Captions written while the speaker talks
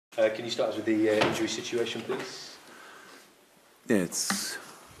Can you start us with the injury situation, please? Yeah, it's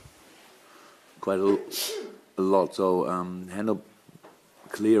quite a lot. So, had a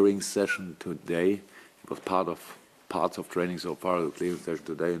clearing session today. It was parts of training so far. The clearing session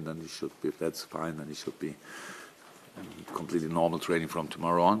today, and then he should be. If that's fine, then he should be completely normal training from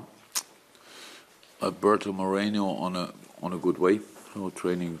tomorrow on. Alberto Moreno on a good way. So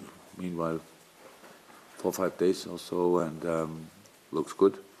training meanwhile 4 or 5 days or so, and looks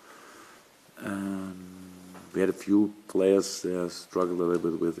good. We had a few players struggled a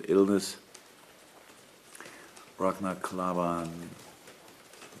little bit with illness. Ragnar Klavan,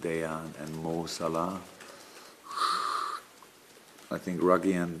 Dejan, and Mo Salah. I think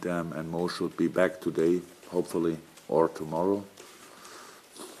Ruggie and Mo should be back today, hopefully, or tomorrow.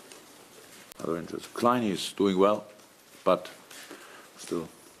 Other interest. Klein is doing well, but still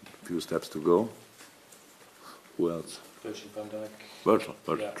a few steps to go. Who else? Virgil van Dijk. Virgil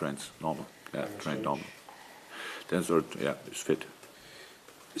Yeah. trains normal. Yeah, trained normal. Denzel, yeah, is fit.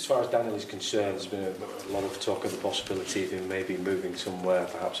 As far as Daniel is concerned, there's been a lot of talk of the possibility of him maybe moving somewhere,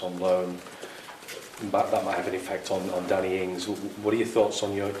 perhaps on loan. That might have an effect on Danny Ings. What are your thoughts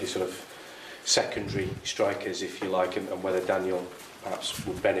on your sort of secondary strikers, if you like, and whether Daniel perhaps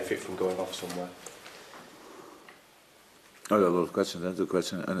would benefit from going off somewhere? Oh, there are a lot of questions. That's a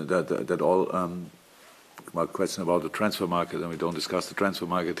question, and that all. My question about the transfer market, and we don't discuss the transfer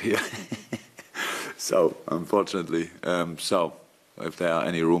market here. So, unfortunately, if there are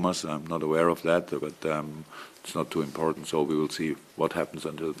any rumors, I'm not aware of that, but it's not too important. So we will see what happens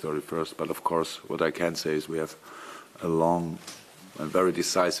until the 31st. But of course, what I can say is we have a long and very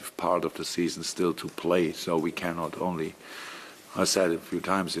decisive part of the season still to play. So we cannot only. I said a few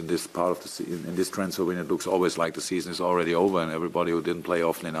times in this part of the season, in this transfer window, it looks always like the season is already over and everybody who didn't play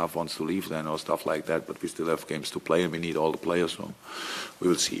often enough wants to leave then or stuff like that. But we still have games to play and we need all the players. So we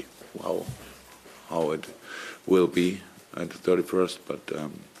will see how it will be at the 31st. But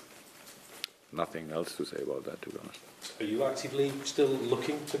nothing else to say about that, to be honest. Are you actively still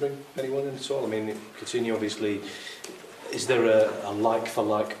looking to bring anyone in at all? I mean, Coutinho obviously. Is there a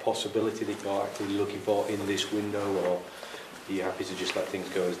like-for-like possibility that you're actively looking for in this window, or are you happy to just let things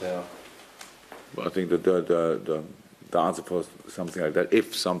go as they are? Well, I think that the answer for something like that,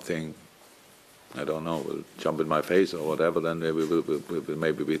 if something, I don't know, will jump in my face or whatever, then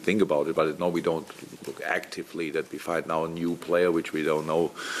maybe we think about it. But no, we don't look actively that we find now a new player which we don't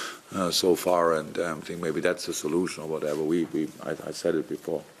know so far, and think maybe that's the solution or whatever. I said it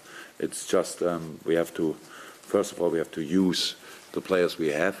before. It's just we have to. First of all, we have to use the players we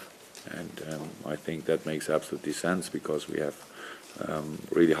have, and I think that makes absolutely sense because we have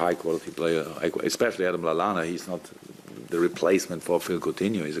really high-quality players, especially Adam Lallana. He's not the replacement for Phil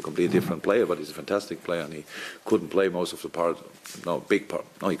Coutinho. He's a completely different player, but he's a fantastic player, and he couldn't play most of the part. Big part.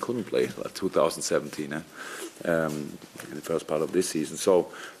 No, he couldn't play like 2017, the first part of this season.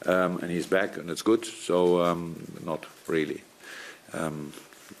 So, and he's back, and it's good. So, not really.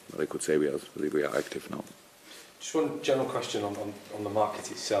 I could say we are active now. Just one general question on the market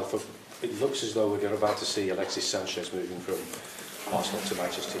itself. It looks as though we're about to see Alexis Sanchez moving from Arsenal to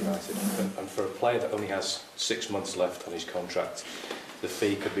Manchester United. And for a player that only has 6 months left on his contract, the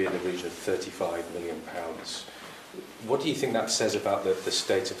fee could be in the region of £35 million. What do you think that says about the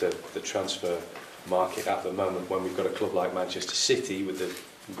state of the transfer market at the moment when we've got a club like Manchester City with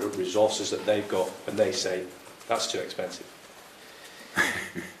the resources that they've got and they say, that's too expensive?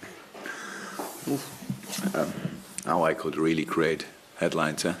 Now I could really create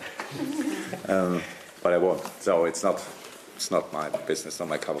headlines, but I won't. So it's not my business, not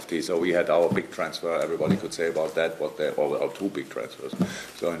my cup of tea. So we had our big transfer. Everybody could say about that or our 2 big transfers.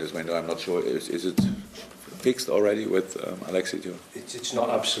 So in this window, I'm not sure. Is it fixed already with Alexis? It's not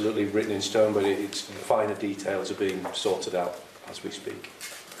absolutely written in stone, but it's finer details are being sorted out as we speak.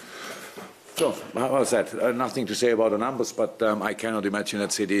 So how was that? Nothing to say about the numbers, but I cannot imagine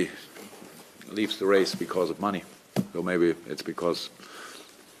that City leaves the race because of money. So maybe it's because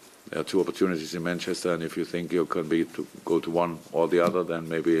there are 2 opportunities in Manchester, and if you think you can go to one or the other, then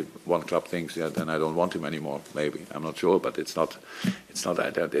maybe one club thinks, yeah, then I don't want him anymore. Maybe, I'm not sure, but it's not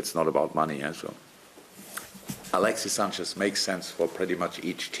about money. Yeah? So Alexis Sanchez makes sense for pretty much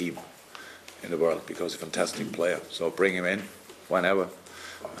each team in the world because he's a fantastic player. So bring him in whenever.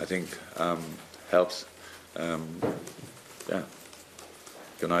 I think helps. Yeah.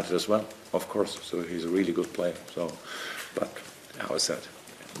 United as well, of course. So he's a really good player. So, but how I said,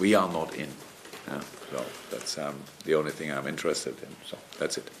 we are not in. So that's the only thing I'm interested in. So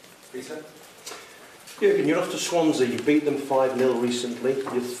that's it. Peter? Jürgen, you're off to Swansea. You beat them 5-0 recently.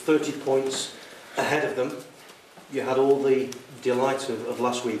 You're 30 points ahead of them. you had all the delight of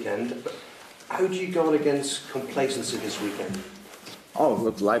last weekend. But how do you guard against complacency this weekend? Oh,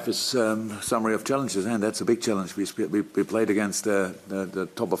 look, life is a summary of challenges, and that's a big challenge. We played against the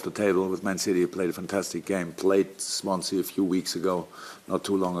top of the table with Man City. Played a fantastic game. Played Swansea a few weeks ago, not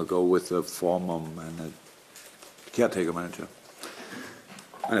too long ago, with a former and a caretaker manager.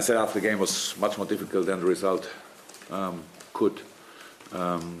 And I said after the game was much more difficult than the result could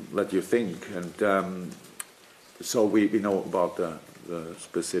let you think. And so we know about the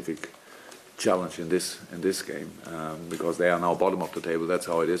specific challenge in this game because they are now bottom of the table. That's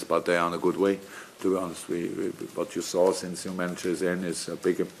how it is, but they are on a good way. To be honest, what you saw since new manager is in is a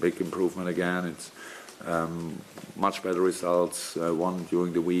big improvement again. It's much better results. Won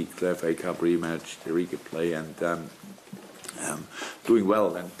during the week, the FA Cup rematch, the replay, and doing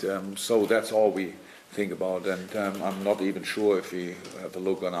well. And so that's all we think about. And I'm not even sure if we have a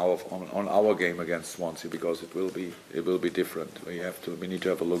look on our game against Swansea, because it will be different. We need to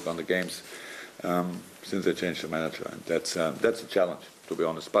have a look on the games since they changed the manager, and that's a challenge, to be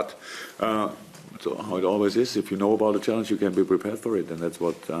honest. But so how it always is, if you know about a challenge, you can be prepared for it, and that's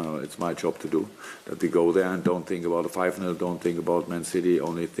what it's my job to do. That we go there and don't think about a 5-0, don't think about Man City,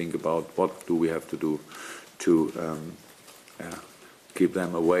 only think about what do we have to do to keep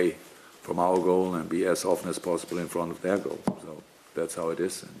them away from our goal and be as often as possible in front of their goal. So that's how it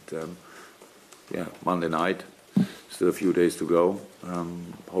is. And Monday night, still a few days to go.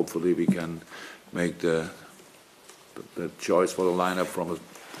 Hopefully we can make the choice for the lineup from a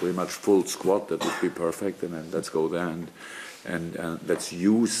pretty much full squad. That would be perfect. And then let's go there and let's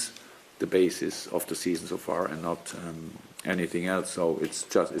use the basis of the season so far and not anything else. So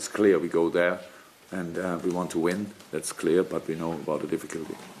it's clear we go there and we want to win. That's clear, but we know about the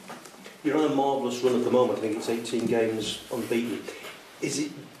difficulty. You're on a marvellous run at the moment. I think it's 18 games unbeaten. Is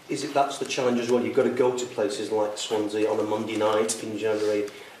it that's the challenge as well? You've got to go to places like Swansea on a Monday night in January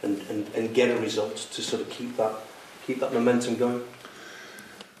and get a result to sort of keep that momentum going?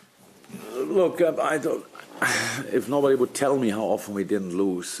 Look, I don't. If nobody would tell me how often we didn't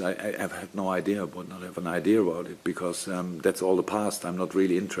lose, I have no idea. Would not have an idea about it, because that's all the past. I'm not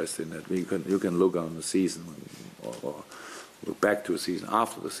really interested in that. You can look on the season or look back to a season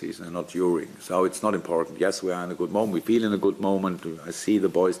after the season and not during. So it's not important. Yes, we are in a good moment. We feel in a good moment. I see the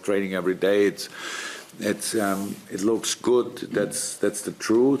boys training every day. It looks good. That's the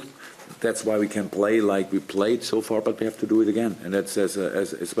truth. That's why we can play like we played so far, but we have to do it again. And that's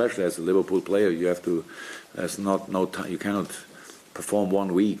especially as a Liverpool player, you have to. There's no time. You cannot perform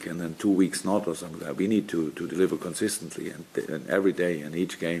 1 week and then 2 weeks not, or something like that. We need to deliver consistently and every day and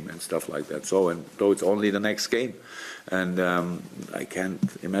each game and stuff like that. So, and though it's only the next game, and I can't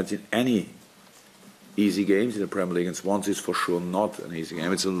imagine any easy games in the Premier League, and Swansea is for sure not an easy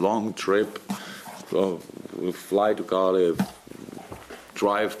game. It's a long trip. So we'll fly to Cardiff,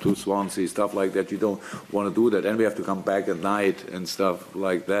 drive to Swansea, stuff like that. You don't want to do that, and we have to come back at night and stuff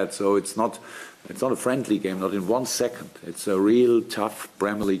like that. So it's not a friendly game, not in 1 second. It's a real tough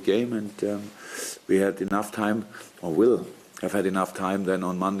Premier League game, and we had enough time, or will have had enough time then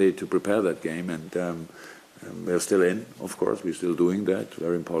on Monday to prepare that game, and we're still in, of course. We're still doing that.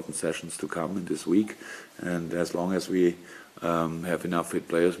 Very important sessions to come in this week, and as long as we have enough fit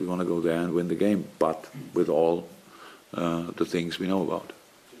players, we want to go there and win the game, but with all the things we know about.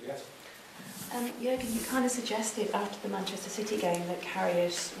 Jürgen, you kind of suggested after the Manchester City game that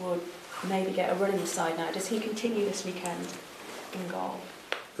Karius would maybe get a run in the side now. Does he continue this weekend in goal?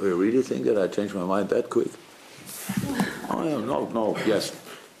 Do you really think that I changed my mind that quick? No, yes.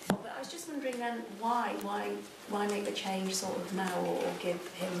 But I was just wondering then, why make the change sort of now, or give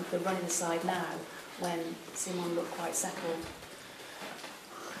him the run in the side now when Simon looked quite settled?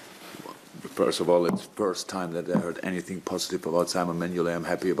 First of all, it's the first time that I heard anything positive about Simon Mignolet. I'm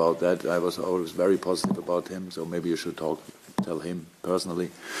happy about that. I was always very positive about him, so maybe you should tell him personally.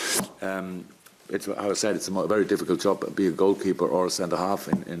 It's, how I said, it's a very difficult job, be a goalkeeper or a centre-half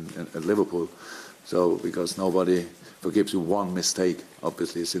at Liverpool. So, because nobody forgives you one mistake,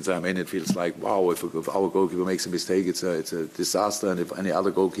 obviously. Since I'm in, it feels like, wow, if our goalkeeper makes a mistake, it's a disaster. And if any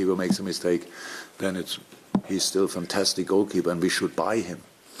other goalkeeper makes a mistake, then he's still a fantastic goalkeeper, and we should buy him.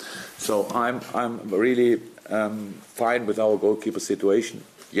 So I'm really fine with our goalkeeper situation.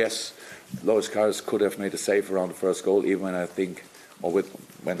 Yes, Loris Karius could have made a save around the first goal, even when I think,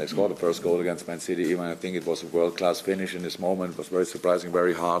 when they scored the first goal against Man City, even I think it was a world-class finish in this moment. It was very surprising,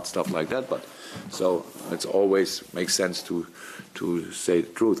 very hard, stuff like that. But so it's always makes sense to say the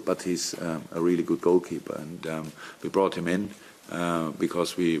truth. But he's a really good goalkeeper, and we brought him in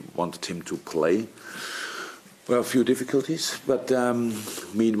because we wanted him to play. Well, a few difficulties, but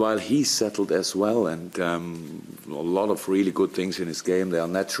meanwhile he's settled as well, and a lot of really good things in his game. They are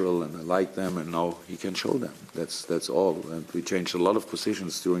natural, and I like them, and now he can show them. That's all. And we changed a lot of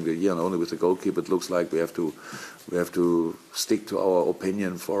positions during the year, and only with the goalkeeper. It looks like we have to stick to our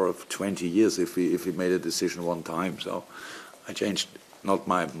opinion for 20 years if we made a decision one time. So I changed not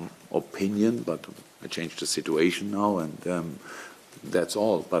my opinion, but I changed the situation now, and that's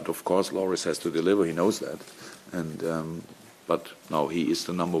all. But of course, Loris has to deliver. He knows that. And but now he is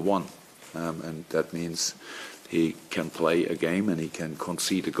the number one, and that means he can play a game and he can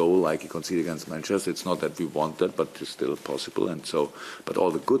concede a goal like he conceded against Manchester. It's not that we want that, but it's still possible. And so, but all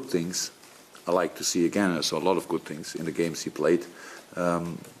the good things I like to see again. I saw a lot of good things in the games he played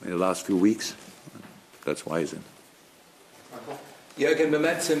in the last few weeks. That's why he's in. Jürgen,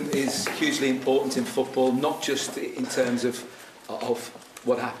 momentum is hugely important in football, not just in terms of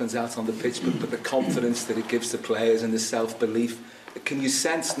what happens out on the pitch, but the confidence that it gives the players and the self-belief. Can you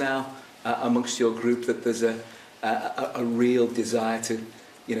sense now amongst your group that there's a real desire to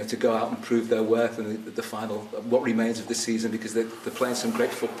go out and prove their worth in the final, what remains of the season, because they're playing some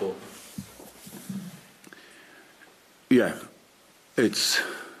great football? Yeah,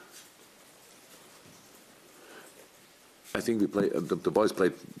 I think we played. The boys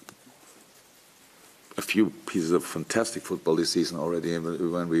played a few pieces of fantastic football this season already.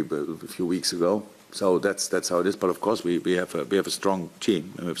 A few weeks ago. So that's how it is. But of course, we have a strong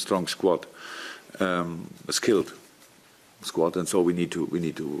team and we have a strong squad, a skilled squad, and so we need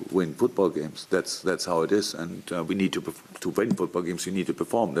to win football games. That's how it is. And we need to win football games. We need to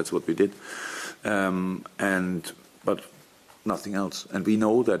perform. That's what we did. But nothing else. And we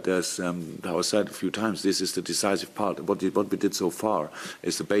know that there's, how I said a few times, this is the decisive part. What we did so far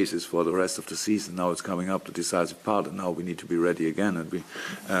is the basis for the rest of the season. Now it's coming up, the decisive part, and now we need to be ready again. And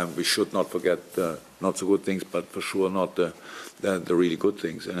we should not forget the not so good things, but for sure not the really good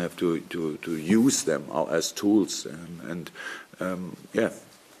things, and have to use them as tools. Yeah,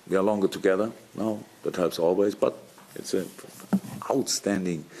 we are longer together now. That helps always, but it's an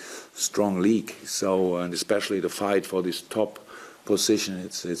outstanding strong league, so, and especially the fight for this top position,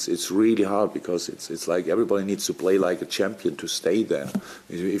 it's really hard, because it's like everybody needs to play like a champion to stay there.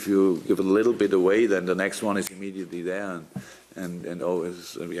 If you give a little bit away, then the next one is immediately there and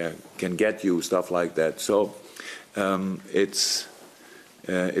always can get you, stuff like that. So it's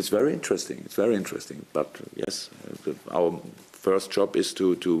very interesting. It's very interesting. But yes, our first job is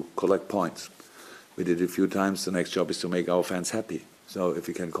to collect points. We did it a few times. The next job is to make our fans happy. So if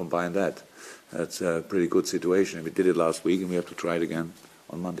we can combine that, that's a pretty good situation. We did it last week, and we have to try it again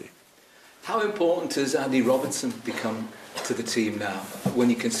on Monday. How important has Andy Robertson become to the team now, when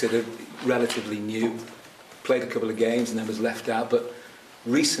you consider relatively new, played a couple of games and then was left out, but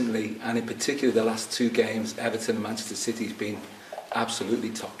recently, and in particular the last two games, Everton and Manchester City, has been absolutely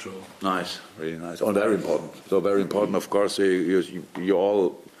top draw. Nice, really nice. Oh, very important. So very important, of course. You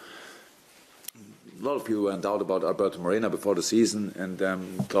all... A lot of people went out about Alberto Moreno before the season and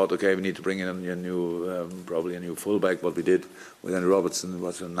thought, okay, we need to bring in a new, probably a new fullback. What we did with Andy Robertson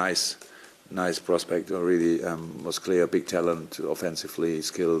was a nice prospect. Really was clear, big talent, offensively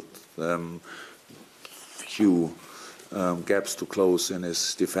skilled, few gaps to close in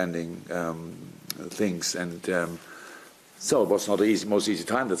his defending things, and so it was not the most easy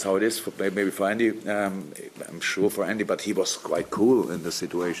time. That's how it is, maybe for Andy. I'm sure for Andy, but he was quite cool in the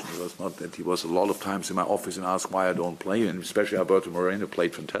situation. It was not that he was a lot of times in my office and asked why I don't play, and especially Alberto Moreno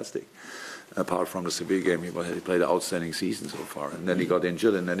played fantastic. Apart from the Sevilla game, he played an outstanding season so far, and then he got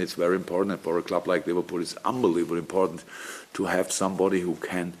injured, and then it's very important. For a club like Liverpool, it's unbelievably important to have somebody who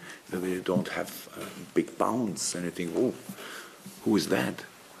can, they don't have big bounce, and you think, oh, who is that?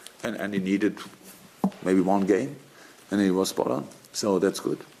 And he needed maybe one game, and he was spot on. So that's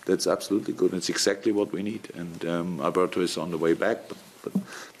good. That's absolutely good. It's exactly what we need. And Alberto is on the way back, but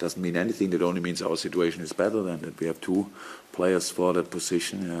doesn't mean anything. That only means our situation is better than that. We have two players for that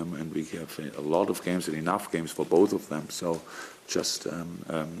position, and we have a lot of games and enough games for both of them. So just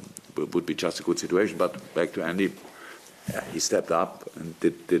would be just a good situation. But back to Andy, he stepped up and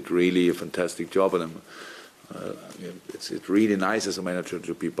did really a fantastic job. And it's really nice as a manager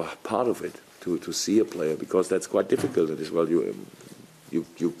to be part of it. To see a player, because that's quite difficult as well.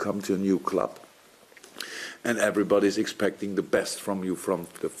 You come to a new club, and everybody's expecting the best from you from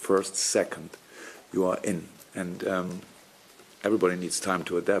the first second you are in, and everybody needs time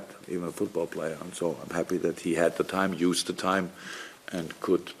to adapt, even a football player. And so I'm happy that he had the time, used the time, and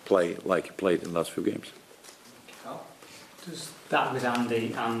could play like he played in the last few games. Does that with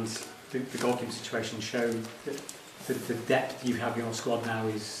Andy and the goalkeeping situation show that the depth you have in your squad now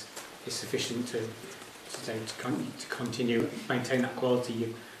is sufficient to continue maintain that quality.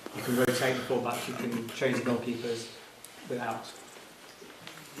 You can rotate the fullbacks, you can change the goalkeepers without.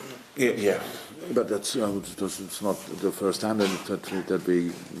 Yeah, but that's it's not the first time that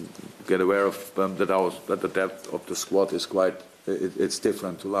we get aware of that the depth of the squad is quite it's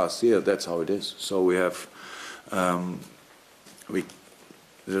different to last year. That's how it is. So we have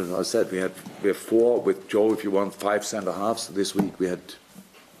as I said, we have 4 with Joe. If you want 5 centre halves this week, we had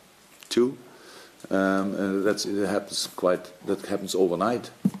 2. That happens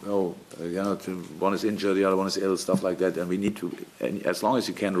overnight. One is injured, the other one is ill, stuff like that, and we need to. And as long as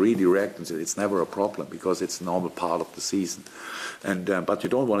you can redirect, it's never a problem because it's a normal part of the season. And but you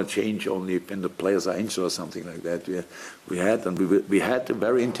don't want to change only when the players are injured or something like that. We had a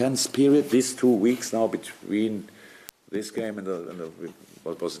very intense period. These 2 weeks now between this game and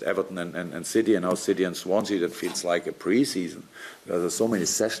what was it, Everton and City, and now City and Swansea, that feels like a pre-season. There's so many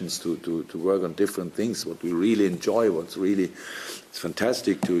sessions to work on different things, what we really enjoy, it's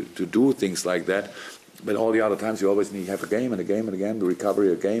fantastic to do things like that. But all the other times you always need to have a game and a game and again, the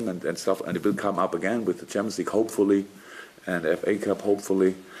recovery, a game and stuff, and it will come up again with the Champions League, hopefully, and FA Cup,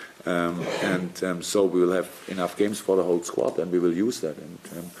 hopefully. So we will have enough games for the whole squad, and we will use that.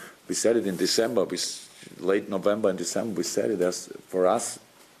 And we said it in December, late November and December, we said it, for us,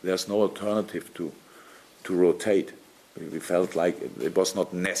 there's no alternative to rotate. We felt like it was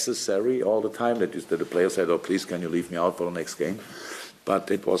not necessary all the time, that the player said, oh, please, can you leave me out for the next game? But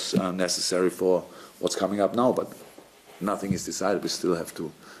it was necessary for what's coming up now, but nothing is decided. We still have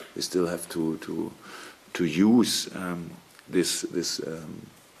to use this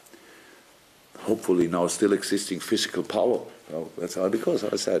hopefully now still existing physical power. So that's how, because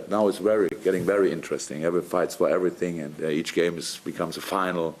as I said, now it's getting very interesting. Every fight's for everything, and each game becomes a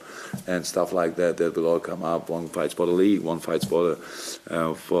final and stuff like that. That will all come up. One fights for the league, one fights for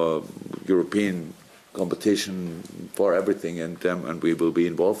European competition, for everything, and we will be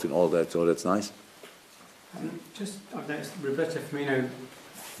involved in all that. So that's nice. I've noticed Roberto Firmino,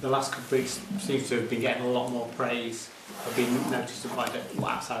 the last couple of weeks seems to have been getting a lot more praise. I've been noticed quite a bit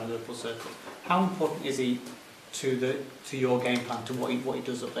outside of the Liverpool circle. How important is he to your game plan, to what he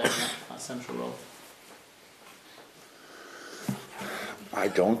does up there in that central role? I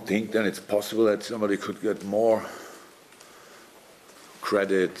don't think that it's possible that somebody could get more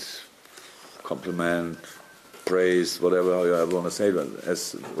credit, compliment, praise, whatever you want to say,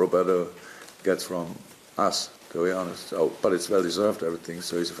 as Roberto gets from us, to be honest. So, but it's well deserved, everything.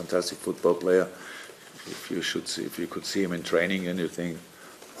 So he's a fantastic football player. If you could see him in training, and you think,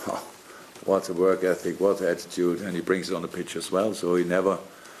 oh, what a work ethic, what attitude, and he brings it on the pitch as well. So he never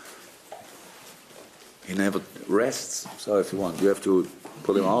rests. So if you want, you have to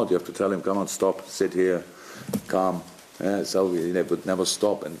pull him out. You have to tell him, come on, stop, sit here, calm. So he would never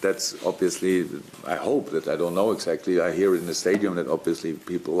stop, and that's obviously. I hope that, I don't know exactly. I hear it in the stadium that obviously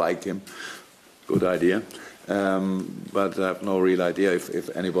people like him. Good idea. But I have no real idea if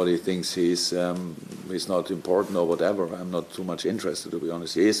anybody thinks he's not important or whatever. I'm not too much interested, to be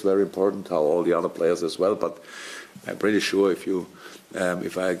honest. He is very important, how all the other players as well. But I'm pretty sure if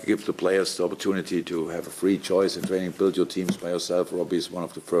I give the players the opportunity to have a free choice in training, build your teams by yourself, Robbie is one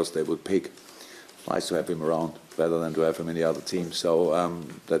of the first they would pick. Nice to have him around, better than to have him in the other team. So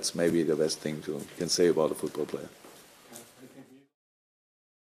that's maybe the best thing you can say about a football player.